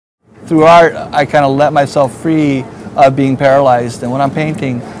through art, I kind of let myself free of being paralyzed. And when I'm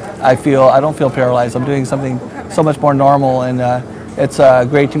painting, I don't feel paralyzed. I'm doing something so much more normal, and it's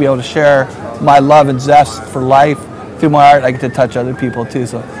great to be able to share my love and zest for life through my art. I get to touch other people too.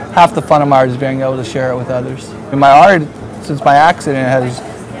 So half the fun of my art is being able to share it with others. And my art, since my accident,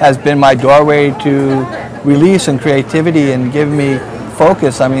 has been my doorway to release and creativity and give me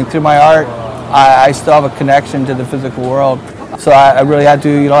focus. I mean, through my art, I still have a connection to the physical world. So I really had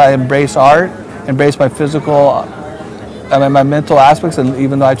to, I embrace art, embrace my physical, my mental aspects, and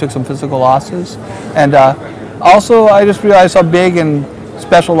even though I took some physical losses. And also, I just realized how big and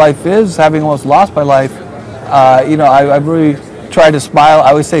special life is, having almost lost my life. I've really tried to smile. I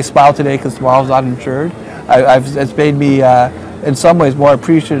always say smile today because tomorrow's not insured. It's made me, in some ways, more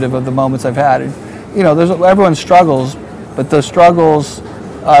appreciative of the moments I've had. And, everyone struggles, but the struggles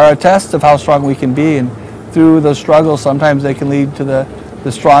are a test of how strong we can be. And through those struggles, sometimes they can lead to the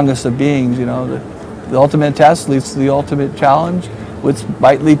strongest of beings. The ultimate test leads to the ultimate challenge, which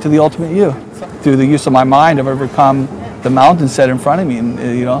might lead to the ultimate you. Through the use of my mind, I've overcome the mountain set in front of me. And,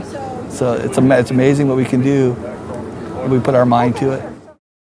 so it's amazing what we can do when we put our mind to it.